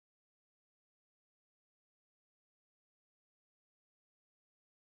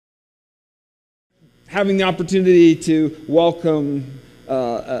having the opportunity to welcome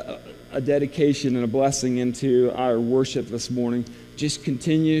a dedication and a blessing into our worship this morning just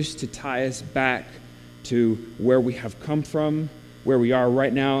continues to tie us back to where we have come from, where we are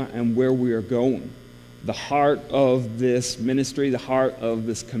right now, and where we are going. The heart of this ministry, the heart of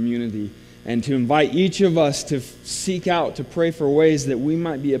this community, and to invite each of us to seek out, to pray for ways that we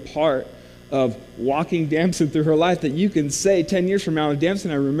might be a part of walking Damson through her life, that you can say 10 years from now,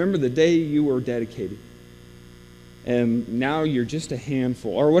 Damson, I remember the day you were dedicated. And now you're just a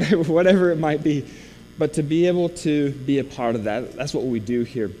handful, or whatever it might be. But to be able to be a part of that, that's what we do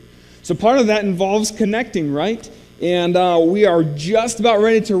here. So part of that involves connecting, right? And we are just about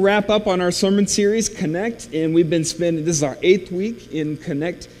ready to wrap up on our sermon series, Connect. And we've been spending, this is our 8th week in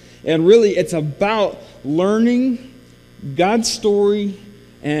Connect. And really, it's about learning God's story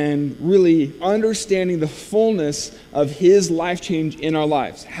and really understanding the fullness of His life change in our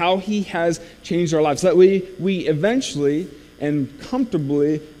lives, how He has changed our lives, so that we eventually and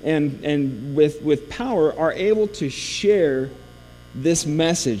comfortably and with power are able to share this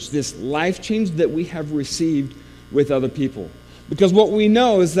message, this life change that we have received with other people. Because what we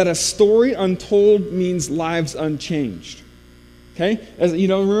know is that a story untold means lives unchanged. Okay? As you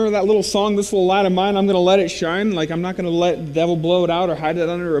know, remember that little song, "This Little Light of Mine, I'm going to let it shine." Like, I'm not going to let the devil blow it out or hide it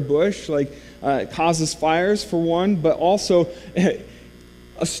under a bush. Like, it causes fires, for one. But also,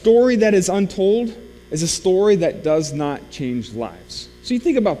 a story that is untold is a story that does not change lives. So you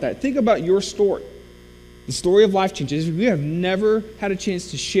think about that. Think about your story. The story of life changes. If you have never had a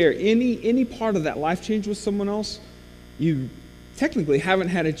chance to share any part of that life change with someone else, you technically haven't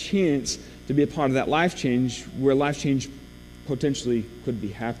had a chance to be a part of that life change where life change potentially could be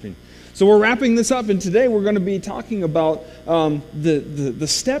happening. So we're wrapping this up, and today we're going to be talking about the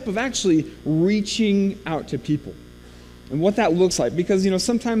step of actually reaching out to people and what that looks like. Because,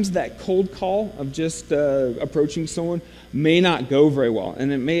 sometimes that cold call of just approaching someone may not go very well,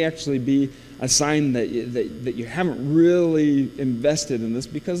 and it may actually be a sign that you haven't really invested in this,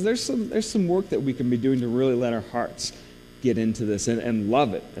 because there's some work that we can be doing to really let our hearts get into this and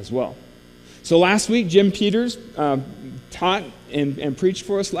love it as well. So last week, Jim Peters taught and preached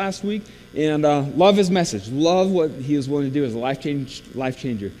for us last week, and love his message. Love what he was willing to do as a life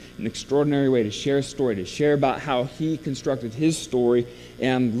changer, an extraordinary way to share a story, to share about how he constructed his story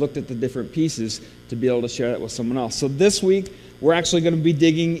and looked at the different pieces to be able to share that with someone else. So this week, we're actually going to be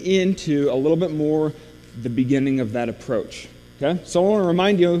digging into a little bit more the beginning of that approach. Okay? So I want to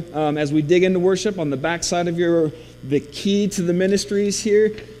remind you, as we dig into worship, on the backside of the key to the ministries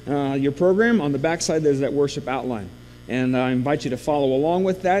here, your program, on the backside there's that worship outline. And I invite you to follow along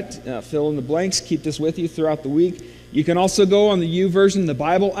with that, fill in the blanks, keep this with you throughout the week. You can also go on the YouVersion, the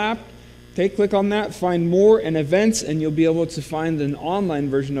Bible app. Okay, click on that, find more and events, and you'll be able to find an online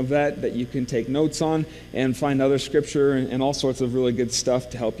version of that you can take notes on and find other scripture and all sorts of really good stuff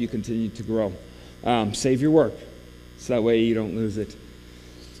to help you continue to grow. Save your work, so that way you don't lose it.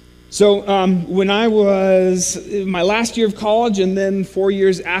 So when I was in my last year of college, and then 4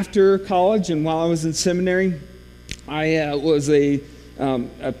 years after college, and while I was in seminary, I was a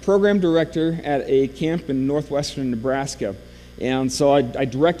program director at a camp in northwestern Nebraska. And so I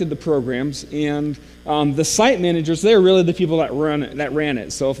directed the programs, and the site managers, they're really the people that ran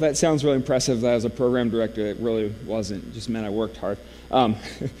it. So if that sounds really impressive that I was a program director, it really wasn't. It just meant I worked hard.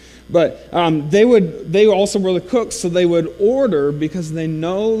 But they also were the cooks, so they would order because they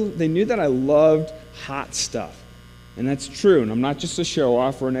knew that I loved hot stuff. And that's true, and I'm not just a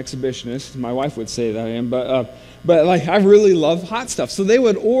show-off or an exhibitionist. My wife would say that I am, but like, I really love hot stuff. So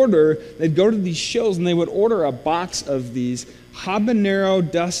they'd go to these shows, and they would order a box of these habanero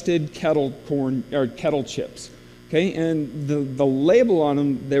dusted kettle chips. Okay, and the label on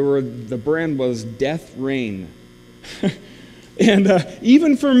them, the brand was Death Rain. And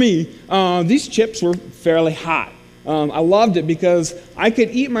even for me, these chips were fairly hot. I loved it because I could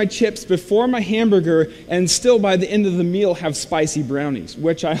eat my chips before my hamburger and still by the end of the meal have spicy brownies,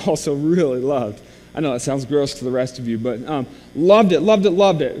 which I also really loved. I know that sounds gross to the rest of you, but loved it.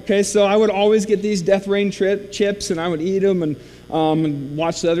 Okay, so I would always get these Death Rain chips, and I would eat them and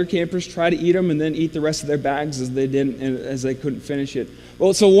watch the other campers try to eat them and then eat the rest of their bags as they couldn't finish it.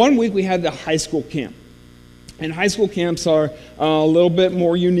 Well, so one week we had the high school camp. And high school camps are a little bit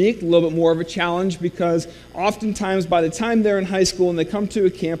more unique, a little bit more of a challenge, because oftentimes by the time they're in high school and they come to a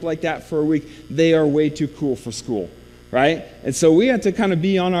camp like that for a week, they are way too cool for school, right? And so we had to kind of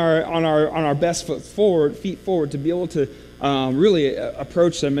be on our best feet forward to be able to really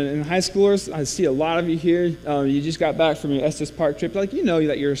approach them. And high schoolers, I see a lot of you here. You just got back from your Estes Park trip, like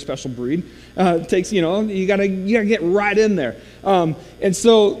that you're a special breed. It takes you gotta get right in there. And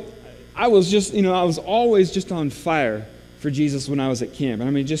so I was always just on fire for Jesus when I was at camp. And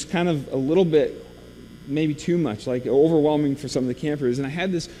I mean, just kind of a little bit, maybe too much, like overwhelming for some of the campers. And I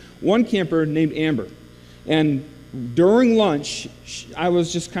had this one camper named Amber. And during lunch, I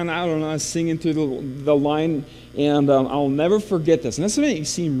was just kind of, I don't know, I was singing through the line, and I'll never forget this. And this may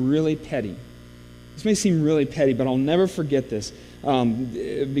seem really petty. This may seem really petty, but I'll never forget this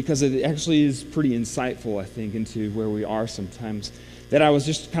because it actually is pretty insightful, I think, into where we are sometimes. That I was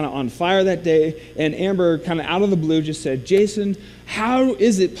just kind of on fire that day, and Amber kind of out of the blue just said, "Jason, how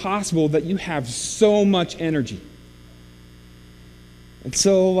is it possible that you have so much energy?" And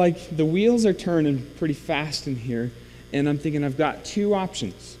so, like, the wheels are turning pretty fast in here, and I'm thinking I've got two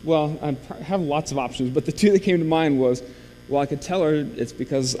options. Well, I have lots of options, but the two that came to mind was, well, I could tell her it's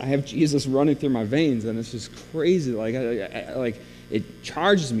because I have Jesus running through my veins, and it's just crazy. Like, it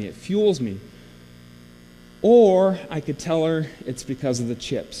charges me, it fuels me. Or I could tell her it's because of the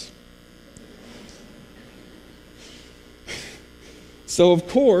chips. So, of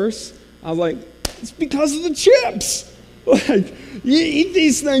course, I was like, it's because of the chips. Like, you eat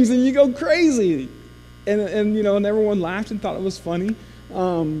these things and you go crazy. And everyone laughed and thought it was funny.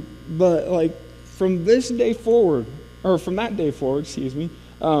 But, like, from that day forward, I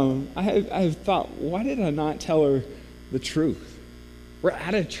have thought, why did I not tell her the truth? We're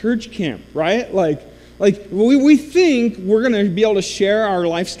at a church camp, right? Like we think we're going to be able to share our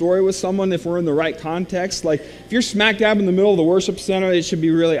life story with someone if we're in the right context. Like, if you're smack dab in the middle of the worship center, it should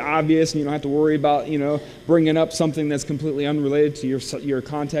be really obvious, and you don't have to worry about, bringing up something that's completely unrelated to your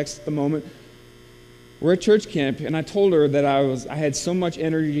context at the moment. We're at church camp, and I told her that I had so much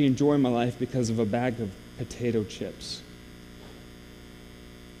energy and joy in my life because of a bag of potato chips.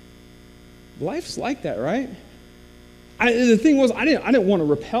 Life's like that, right? The thing was, I didn't want to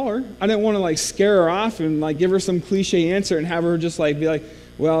repel her. I didn't want to scare her off and give her some cliche answer and have her just be like,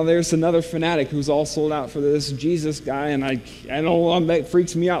 well, there's another fanatic who's all sold out for this Jesus guy, and I don't, that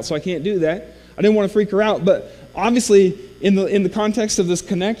freaks me out, so I can't do that. I didn't want to freak her out, but obviously in the context of this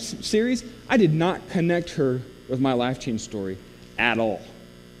Connect series, I did not connect her with my life change story at all.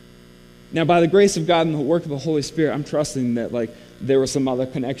 Now, by the grace of God and the work of the Holy Spirit, I'm trusting that there were some other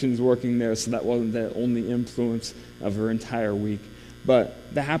connections working there, so that wasn't the only influence of her entire week. But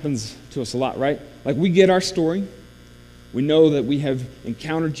that happens to us a lot, right? We get our story. We know that we have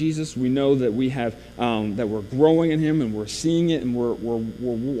encountered Jesus. We know that we have that we're growing in Him, and we're seeing it, and we're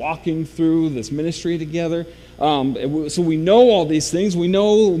walking through this ministry together. So we know all these things. We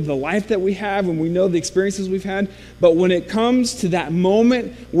know the life that we have, and we know the experiences we've had. But when it comes to that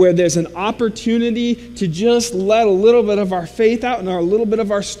moment where there's an opportunity to just let a little bit of our faith out and a little bit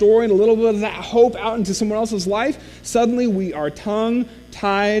of our story and a little bit of that hope out into someone else's life, suddenly we are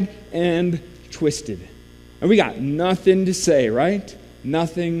tongue-tied and twisted. And we got nothing to say, right?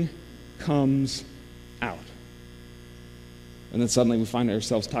 Nothing comes out. And then suddenly we find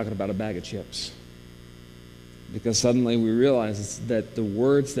ourselves talking about a bag of chips. Because suddenly we realize that the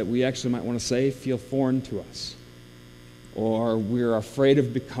words that we actually might want to say feel foreign to us. Or we're afraid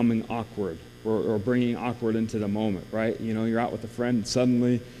of becoming awkward or bringing awkward into the moment, right? You're out with a friend and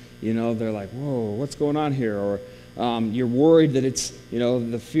suddenly, they're like, whoa, what's going on here? Or you're worried that it's,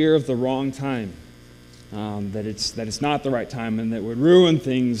 the fear of the wrong time. That it's not the right time and that would ruin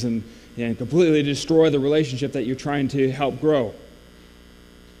things and completely destroy the relationship that you're trying to help grow.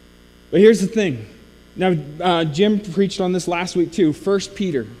 But here's the thing. Now, Jim preached on this last week too. 1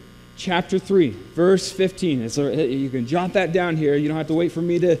 Peter chapter 3, verse 15. You can jot that down here. You don't have to wait for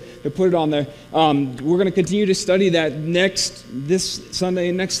me to put it on there. We're going to continue to study that this Sunday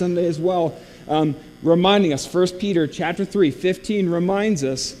and next Sunday as well. Reminding us, 1 Peter chapter 3, 15 reminds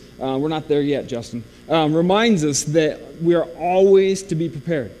us, we're not there yet, Justin, reminds us that we are always to be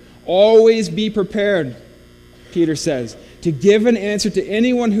prepared. Always be prepared, Peter says, to give an answer to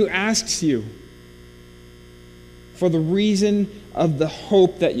anyone who asks you for the reason of the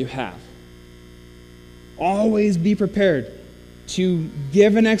hope that you have. Always be prepared to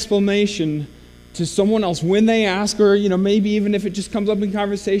give an explanation to someone else when they ask, or maybe even if it just comes up in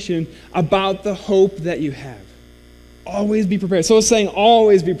conversation, about the hope that you have. Always be prepared. So it's saying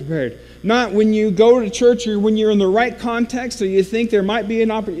always be prepared. Not when you go to church or when you're in the right context or you think there might be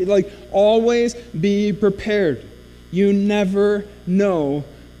an opportunity. Always be prepared. You never know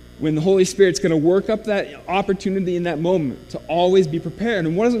when the Holy Spirit's going to work up that opportunity in that moment, to always be prepared.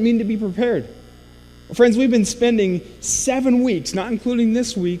 And what does it mean to be prepared? Well, friends, we've been spending 7 weeks, not including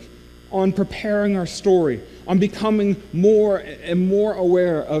this week, on preparing our story, on becoming more and more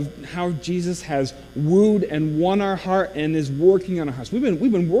aware of how Jesus has wooed and won our heart and is working on our hearts. We've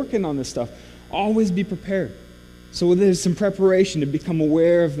been working on this stuff. Always be prepared. So there's some preparation to become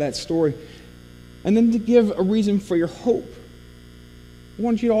aware of that story. And then to give a reason for your hope. I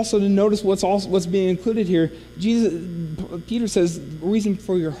want you also to notice what's being included here. Peter says, reason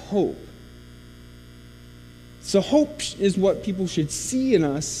for your hope. So hope is what people should see in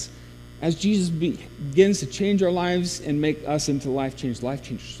us as Jesus begins to change our lives and make us into life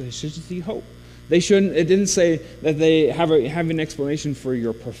changers. They should see hope. It didn't say that they have an explanation for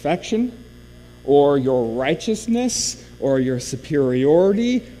your perfection or your righteousness or your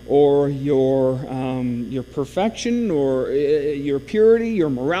superiority or your perfection or your purity, your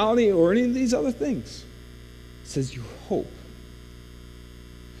morality, or any of these other things. It says your hope.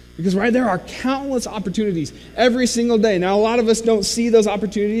 Because there are countless opportunities every single day. Now, a lot of us don't see those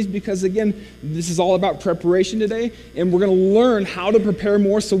opportunities because, again, this is all about preparation today, and we're going to learn how to prepare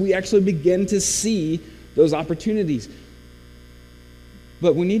more so we actually begin to see those opportunities.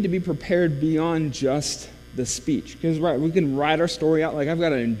 But we need to be prepared beyond just the speech. Because, we can write our story out. Like, I've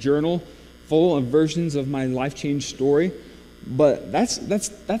got a journal full of versions of my life change story, but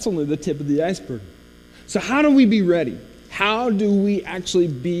that's only the tip of the iceberg. So how do we be ready? How do we actually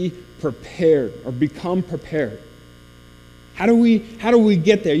be prepared or become prepared? How do we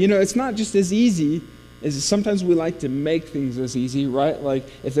get there? It's not just as easy as sometimes we like to make things as easy, right? Like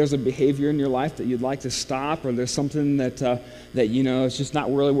if there's a behavior in your life that you'd like to stop, or there's something that it's just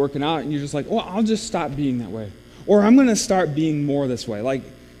not really working out, and you're just like, well, I'll just stop being that way, or I'm going to start being more this way. Like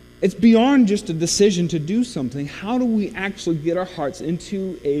it's beyond just a decision to do something. How do we actually get our hearts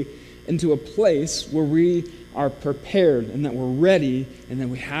into a place where we are prepared and that we're ready and that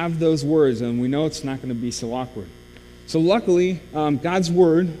we have those words and we know it's not going to be so awkward? So luckily, God's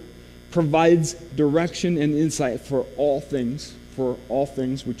word provides direction and insight for all things. For all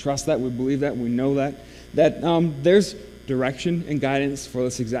things. We trust that, we believe that, we know that there's direction and guidance for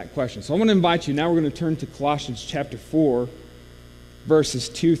this exact question. So I want to invite you, now we're going to turn to Colossians chapter 4, verses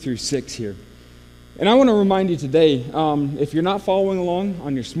 2 through 6 here. And I want to remind you today, if you're not following along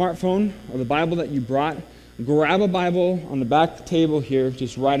on your smartphone or the Bible that you brought, grab a Bible on the back table here,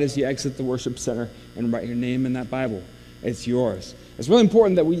 just right as you exit the worship center, and write your name in that Bible. It's yours. It's really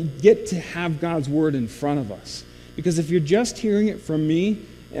important that we get to have God's word in front of us. Because if you're just hearing it from me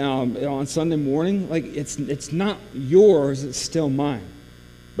on Sunday morning, like it's not yours, it's still mine.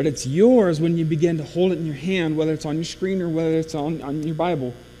 But it's yours when you begin to hold it in your hand, whether it's on your screen or whether it's on your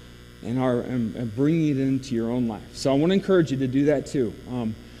Bible, and bringing it into your own life. So I want to encourage you to do that too.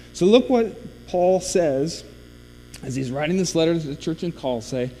 So look what Paul says as he's writing this letter to the church in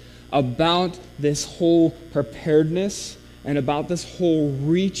Colossae about this whole preparedness and about this whole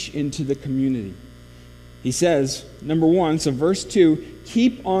reach into the community. He says, number 1, so verse 2,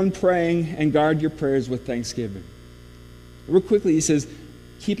 keep on praying and guard your prayers with thanksgiving. Real quickly, he says,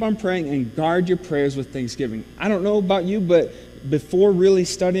 keep on praying and guard your prayers with thanksgiving. I don't know about you, but before really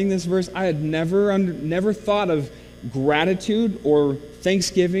studying this verse, I had never thought of gratitude or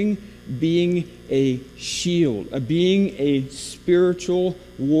thanksgiving being a shield, being a spiritual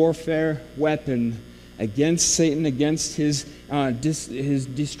warfare weapon against Satan, against his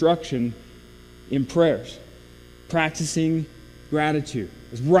destruction in prayers. Practicing gratitude.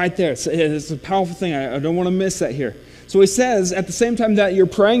 It's right there. It's a powerful thing. I don't want to miss that here. So he says, at the same time that you're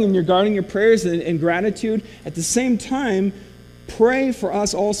praying and you're guarding your prayers in gratitude, at the same time, pray for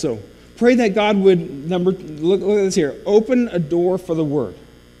us also. Pray that God would, look at this here, open a door for the word.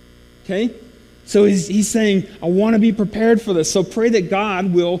 Okay? So he's saying, I want to be prepared for this. So pray that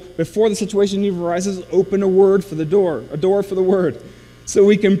God will, before the situation even arises, open a door for the word. So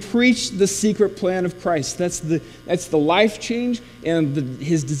we can preach the secret plan of Christ. That's the life change and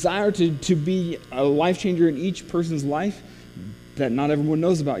his desire to be a life changer in each person's life that not everyone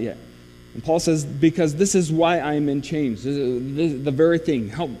knows about yet. And Paul says, because this is why I am in chains. The very thing.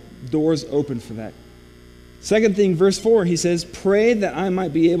 Help doors open for that. Second thing, verse 4, he says, pray that I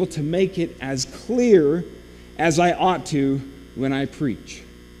might be able to make it as clear as I ought to when I preach.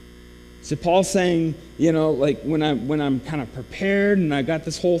 So Paul's saying, like when I'm kind of prepared and I got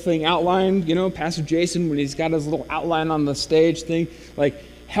this whole thing outlined, Pastor Jason, when he's got his little outline on the stage thing, like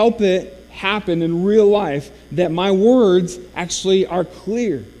help it happen in real life that my words actually are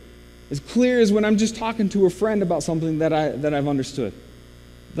clear. As clear as when I'm just talking to a friend about something that I've understood.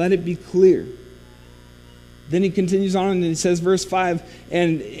 Let it be clear. Then he continues on and he says, verse 5,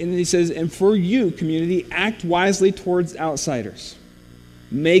 and he says, and for you, community, act wisely towards outsiders,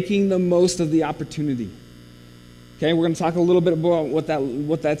 making the most of the opportunity. Okay, we're going to talk a little bit about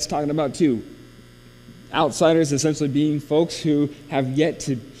what that's talking about too. Outsiders essentially being folks who have yet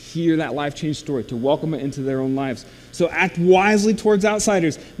to hear that life change story, to welcome it into their own lives. So act wisely towards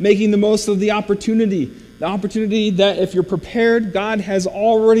outsiders, making the most of the opportunity The opportunity that if you're prepared, God has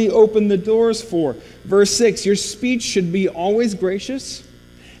already opened the doors for. Verse 6, your speech should be always gracious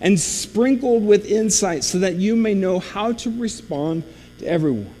and sprinkled with insight so that you may know how to respond to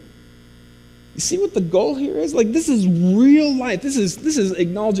everyone. You see what the goal here is? Like, this is real life. This is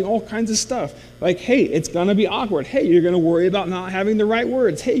acknowledging all kinds of stuff. Like, hey, it's going to be awkward. Hey, you're going to worry about not having the right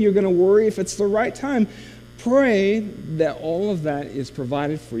words. Hey, you're going to worry if it's the right time. Pray that all of that is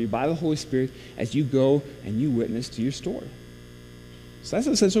provided for you by the Holy Spirit as you go and you witness to your story. So that's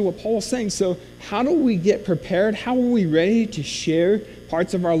essentially what Paul is saying. So how do we get prepared? How are we ready to share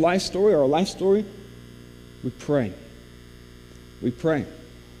parts of our life story or our life story? We pray. We pray.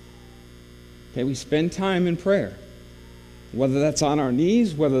 Okay, we spend time in prayer, whether that's on our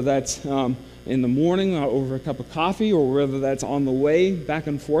knees, whether that's in the morning over a cup of coffee, or whether that's on the way back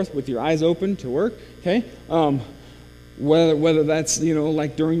and forth with your eyes open to work. Okay, whether that's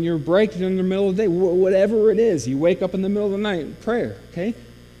like during your break, during the middle of the day, whatever it is, you wake up in the middle of the night, prayer. Okay,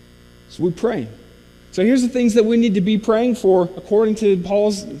 so we pray. So here's the things that we need to be praying for according to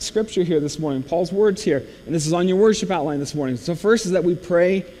Paul's scripture here this morning, Paul's words here, and this is on your worship outline this morning. So first is that we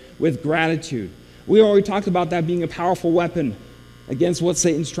pray with gratitude. We already talked about that being a powerful weapon against what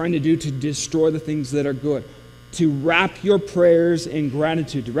Satan's trying to do to destroy the things that are good. To wrap your prayers in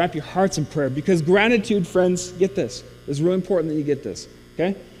gratitude, to wrap your hearts in prayer. Because gratitude, friends, get this. It's really important that you get this.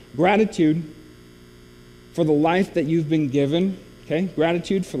 Okay? Gratitude for the life that you've been given. Okay?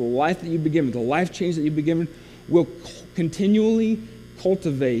 Gratitude for the life that you've been given, the life change that you've been given, will continually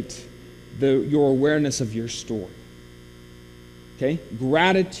cultivate your awareness of your story. Okay?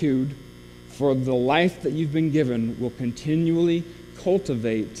 Gratitude for the life that you've been given will continually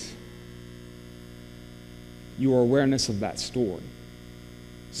cultivate your awareness of that story.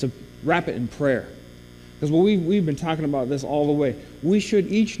 So wrap it in prayer. Because we've been talking about this all the way. We should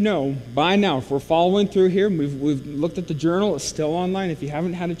each know by now, if we're following through here, we've looked at the journal, it's still online. If you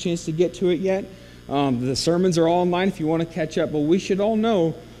haven't had a chance to get to it yet, the sermons are all online if you want to catch up. But we should all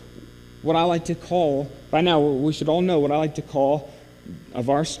know what I like to call, by now we should all know what I like to call of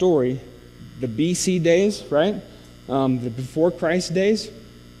our story, the BC days, right? The before Christ days,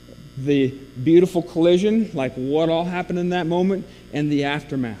 the beautiful collision, like what all happened in that moment, and the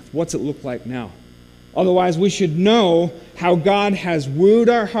aftermath. What's it look like now? Otherwise, we should know how God has wooed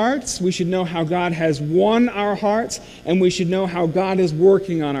our hearts, we should know how God has won our hearts, and we should know how God is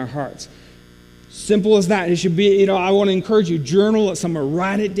working on our hearts. Simple as that. It should be, I want to encourage you, journal it somewhere,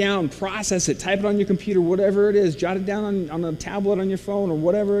 write it down, process it, type it on your computer, whatever it is, jot it down on a tablet on your phone or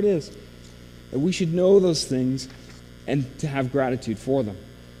whatever it is. That we should know those things and to have gratitude for them.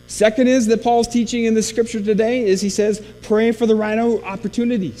 Second is that Paul's teaching in the scripture today is he says, pray for the right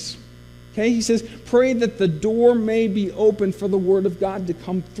opportunities. Okay, he says, pray that the door may be open for the word of God to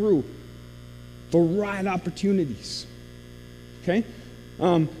come through. The right opportunities. Okay?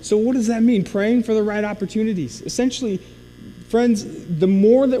 So what does that mean? Praying for the right opportunities. Essentially, friends, the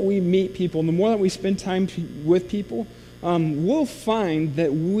more that we meet people, the more that we spend time with people, we'll find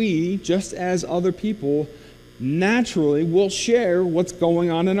that we, just as other people, naturally will share what's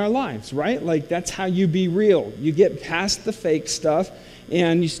going on in our lives, right? Like, that's how you be real. You get past the fake stuff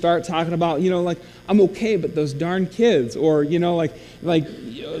and you start talking about, like, I'm okay, but those darn kids, or, we're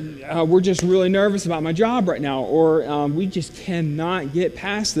just really nervous about my job right now, or we just cannot get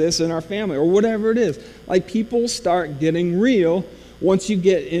past this in our family, or whatever it is. Like, people start getting real once you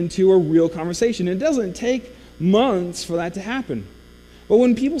get into a real conversation. It doesn't take months for that to happen. But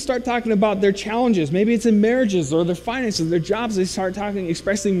when people start talking about their challenges, maybe it's in marriages or their finances, their jobs, they start talking,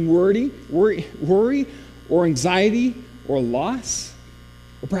 expressing worry, or anxiety, or loss,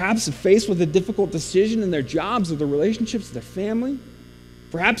 or perhaps faced with a difficult decision in their jobs or their relationships, their family.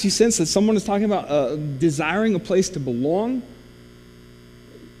 Perhaps you sense that someone is talking about desiring a place to belong.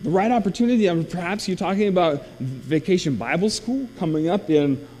 The right opportunity, perhaps you're talking about Vacation Bible School coming up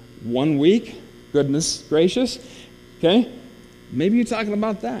in 1 week. Goodness gracious. Okay? Maybe you're talking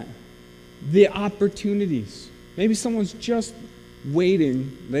about that. The opportunities. Maybe someone's just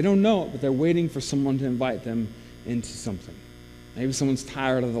waiting. They don't know it, but they're waiting for someone to invite them into something. Maybe someone's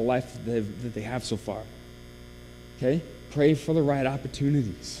tired of the life that they have so far. Okay? Pray for the right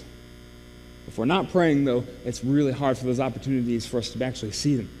opportunities. If we're not praying, though, it's really hard for those opportunities for us to actually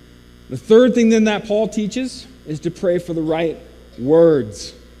see them. The third thing then that Paul teaches is to pray for the right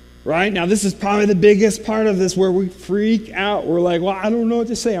words. Right? Now, this is probably the biggest part of this where we freak out. We're like, well, I don't know what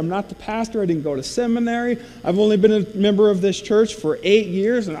to say. I'm not the pastor. I didn't go to seminary. I've only been a member of this church for 8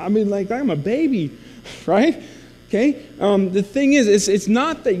 years. And I'm a baby. Right? Okay? The thing is, it's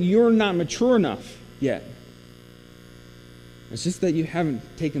not that you're not mature enough yet. It's just that you haven't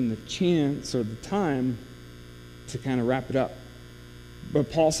taken the chance or the time to kind of wrap it up.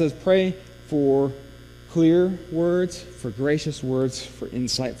 But Paul says, pray for clear words, for gracious words, for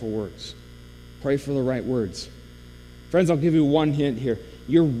insightful words. Pray for the right words. Friends, I'll give you one hint here.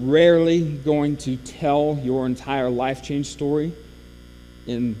 You're rarely going to tell your entire life change story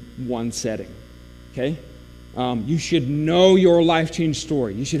in one setting, okay? You should know your life change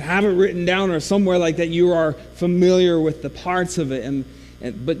story. You should have it written down or somewhere like that. You are familiar with the parts of it.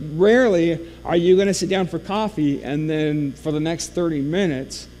 But rarely are you going to sit down for coffee and then for the next 30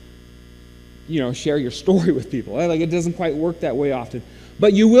 minutes, share your story with people. Like, it doesn't quite work that way often.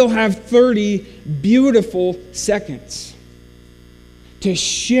 But you will have 30 beautiful seconds to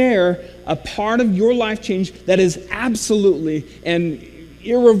share a part of your life change that is absolutely and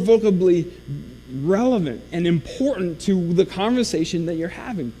irrevocably relevant and important to the conversation that you're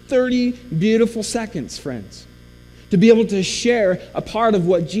having. 30 beautiful seconds, friends. To be able to share a part of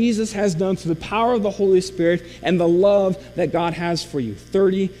what Jesus has done through the power of the Holy Spirit and the love that God has for you.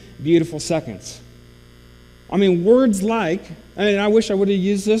 30 beautiful seconds. I mean, words like, I wish I would have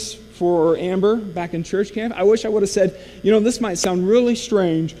used this for Amber back in church camp. I wish I would have said, this might sound really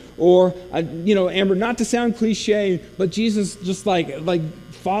strange, or, Amber, not to sound cliche, but Jesus just like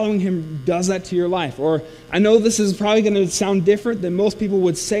following him does that to your life. Or, I know this is probably going to sound different than most people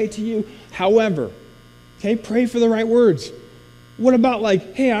would say to you. However, okay, pray for the right words. What about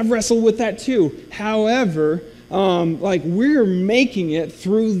hey, I've wrestled with that too. However, we're making it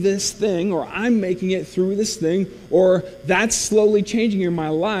through this thing, or I'm making it through this thing, or that's slowly changing in my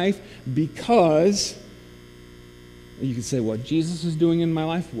life because you can say what Jesus is doing in my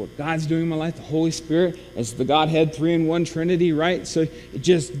life, what God's doing in my life, the Holy Spirit, as the Godhead 3-in-1 Trinity, right? So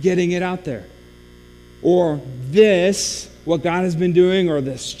just getting it out there. Or what God has been doing, or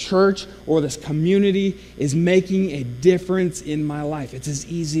this church, or this community is making a difference in my life. It's as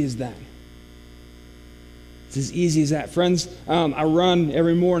easy as that. It's as easy as that. Friends, I run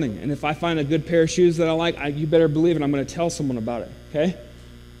every morning, and if I find a good pair of shoes that I like, you better believe it, I'm going to tell someone about it, okay?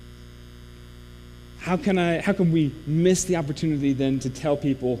 How can we miss the opportunity then to tell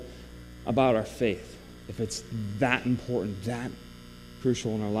people about our faith if it's that important, that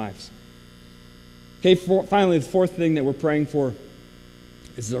crucial in our lives? Okay, finally, the fourth thing that we're praying for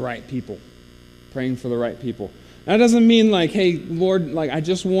is the right people. Praying for the right people. That doesn't mean hey, Lord, I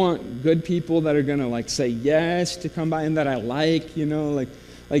just want good people that are going to say yes to come by and that I like,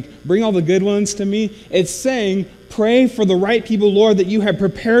 bring all the good ones to me. It's saying, pray for the right people, Lord, that you have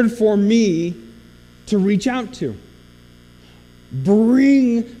prepared for me to reach out to.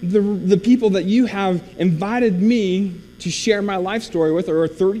 Bring the people that you have invited me to share my life story with, or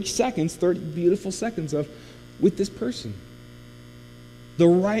 30 beautiful seconds with this person. The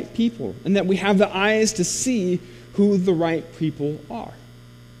right people, and that we have the eyes to see who the right people are.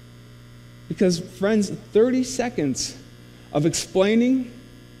 Because, friends, 30 seconds of explaining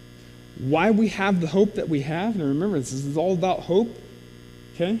why we have the hope that we have, and remember, this is all about hope,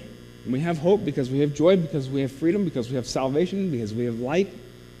 okay? And we have hope because we have joy, because we have freedom, because we have salvation, because we have light.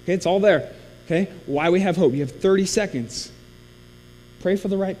 Okay, it's all there. Okay, why we have hope. You have 30 seconds. Pray for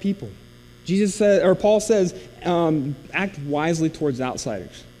the right people. Paul says, act wisely towards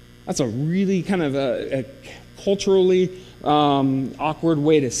outsiders. That's a really kind of a culturally awkward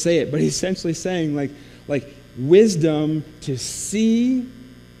way to say it, but he's essentially saying like wisdom to see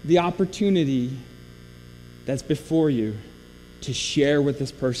the opportunity that's before you to share with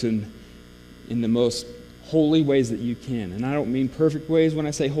this person in the most holy ways that you can. And I don't mean perfect ways when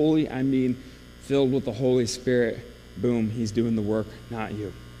I say holy. I mean filled with the Holy Spirit. Boom, he's doing the work, not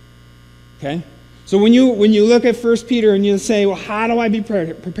you. Okay? So when you look at 1 Peter and you say, well, how do I be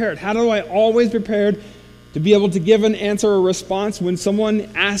prepared? How do I always prepared to be able to give an answer or response when someone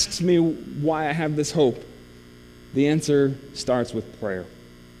asks me why I have this hope? The answer starts with prayer.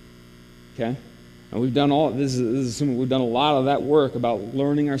 Okay? And we've done we've done a lot of that work about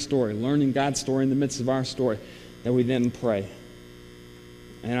learning our story, learning God's story in the midst of our story, that we then pray.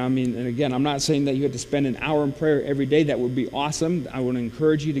 And again, I'm not saying that you have to spend an hour in prayer every day. That would be awesome. I would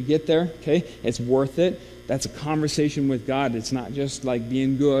encourage you to get there, okay? It's worth it. That's a conversation with God. It's not just like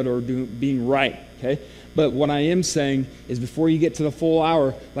being good or being right, okay? But what I am saying is before you get to the full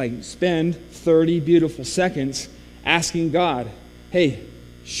hour, spend 30 beautiful seconds asking God, hey,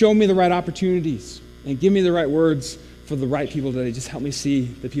 show me the right opportunities and give me the right words for the right people today. Just help me see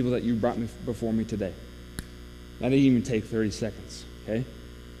the people that you brought before me today. That didn't even take 30 seconds, okay?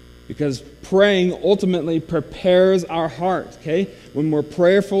 Because praying ultimately prepares our heart, okay? When we're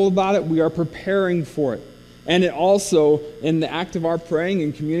prayerful about it, we are preparing for it. And it also, in the act of our praying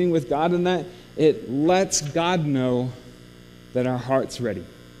and communing with God in that, it lets God know that our heart's ready.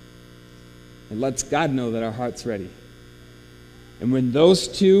 It lets God know that our heart's ready. And when those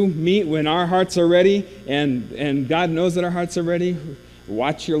two meet, when our hearts are ready and God knows that our hearts are ready,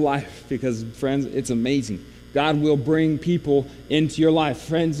 watch your life, because, friends, it's amazing. God will bring people into your life.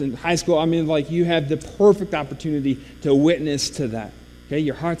 Friends, in high school, you have the perfect opportunity to witness to that. Okay,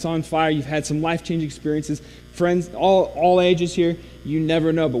 your heart's on fire. You've had some life-changing experiences. Friends, all ages here, you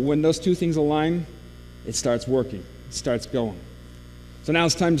never know. But when those two things align, it starts working. It starts going. So now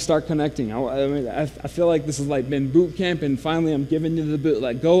it's time to start connecting. I feel like this has been boot camp, and finally I'm giving you the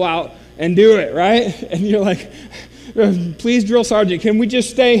boot. Go out and do it, right? And you're like, please, drill sergeant, can we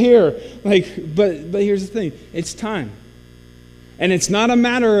just stay here? But here's the thing. It's time. And it's not a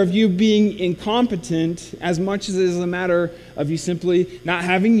matter of you being incompetent as much as it is a matter of you simply not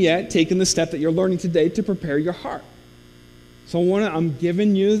having yet taken the step that you're learning today to prepare your heart. So I'm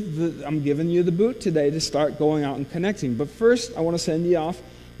giving you the boot today to start going out and connecting. But first, I want to send you off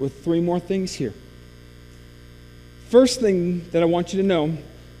with 3 more things here. First thing that I want you to know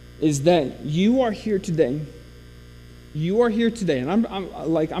is that you are here today. You are here today, and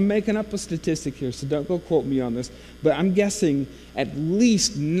I'm making up a statistic here, so don't go quote me on this, but I'm guessing at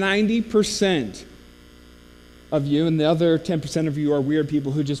least 90% of you, and the other 10% of you are weird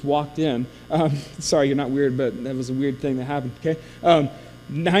people who just walked in. Sorry, you're not weird, but that was a weird thing that happened, okay?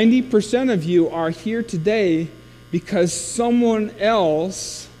 90% of you are here today because someone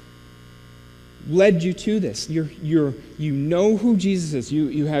else led you to this. You know who Jesus is.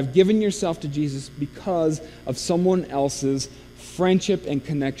 You have given yourself to Jesus because of someone else's friendship and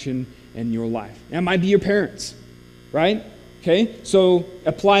connection in your life. That might be your parents, right? Okay, so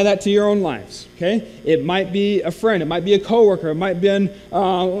apply that to your own lives. Okay, it might be a friend, it might be a coworker, it might be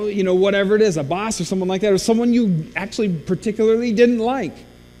whatever it is, a boss or someone like that, or someone you actually particularly didn't like.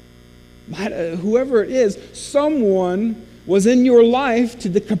 Whoever it is, someone was in your life to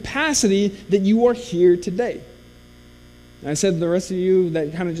the capacity that you are here today. And I said to the rest of you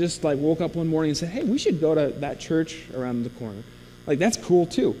that kind of just woke up one morning and said, hey, we should go to that church around the corner. That's cool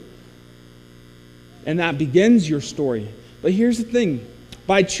too. And that begins your story. But here's the thing.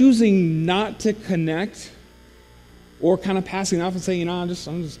 By choosing not to connect or kind of passing off and saying, I'm just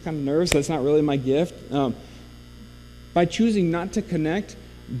kind of nervous, that's not really my gift. By choosing not to connect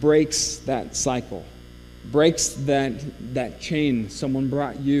breaks that cycle. Breaks that chain someone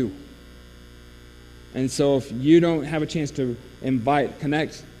brought you. And so if you don't have a chance to invite,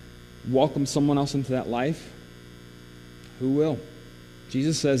 connect, welcome someone else into that life, who will?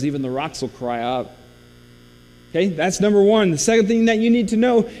 Jesus says even the rocks will cry out. Okay, that's number one. The second thing that you need to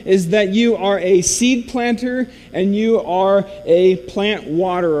know is that you are a seed planter and you are a plant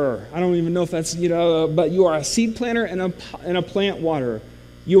waterer. I don't even know if that's, but you are a seed planter and a plant waterer.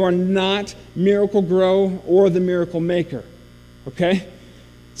 You are not Miracle Grow or the Miracle Maker, okay?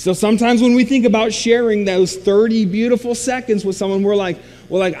 So sometimes when we think about sharing those 30 beautiful seconds with someone, we're like,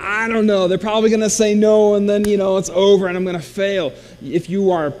 I don't know, they're probably going to say no, and then, it's over, and I'm going to fail. If you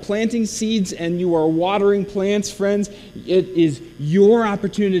are planting seeds and you are watering plants, friends, it is your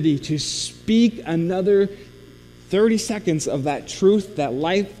opportunity to speak another 30 seconds of that truth, that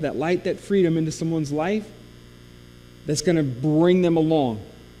life, that light, that freedom into someone's life that's going to bring them along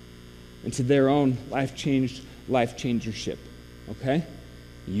into their own life changership, okay?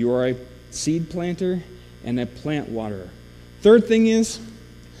 You are a seed planter and a plant waterer. Third thing is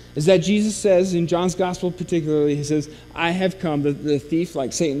that Jesus says, in John's gospel particularly, he says, I have come, the thief,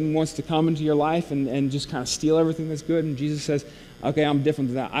 like Satan wants to come into your life and just kind of steal everything that's good, and Jesus says, okay, I'm different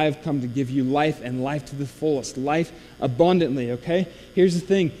than that. I have come to give you life and life to the fullest, life abundantly, okay? Here's the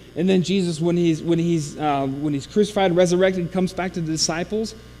thing, and then Jesus, when he's crucified, resurrected, comes back to the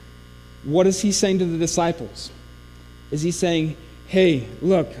disciples, what is he saying to the disciples? Is he saying, hey,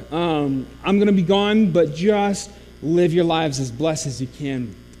 look, I'm going to be gone, but just live your lives as blessed as you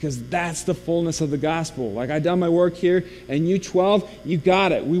can, because that's the fullness of the gospel. I've done my work here, and you 12, you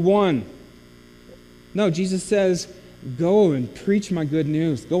got it. We won. No, Jesus says, go and preach my good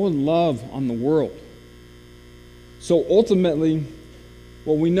news. Go and love on the world. So ultimately,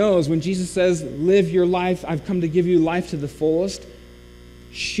 what we know is when Jesus says, live your life, I've come to give you life to the fullest,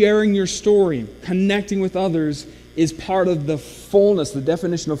 sharing your story, connecting with others is part of the fullness, the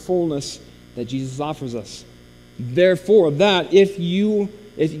definition of fullness that Jesus offers us. Therefore, that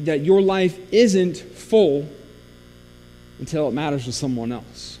your life isn't full until it matters to someone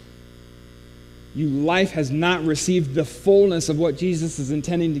else. Your life has not received the fullness of what Jesus is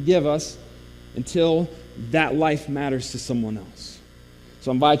intending to give us until that life matters to someone else.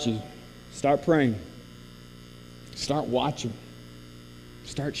 So I invite you, start praying, start watching,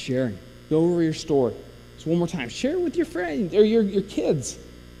 start sharing. Go over your story. Just one more time. Share it with your friends or your kids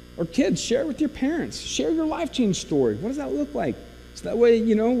Or kids, share it with your parents. Share your life change story. What does that look like? So that way,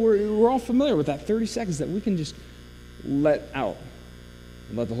 we're all familiar with that 30 seconds that we can just let out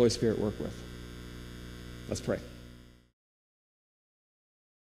and let the Holy Spirit work with. Let's pray.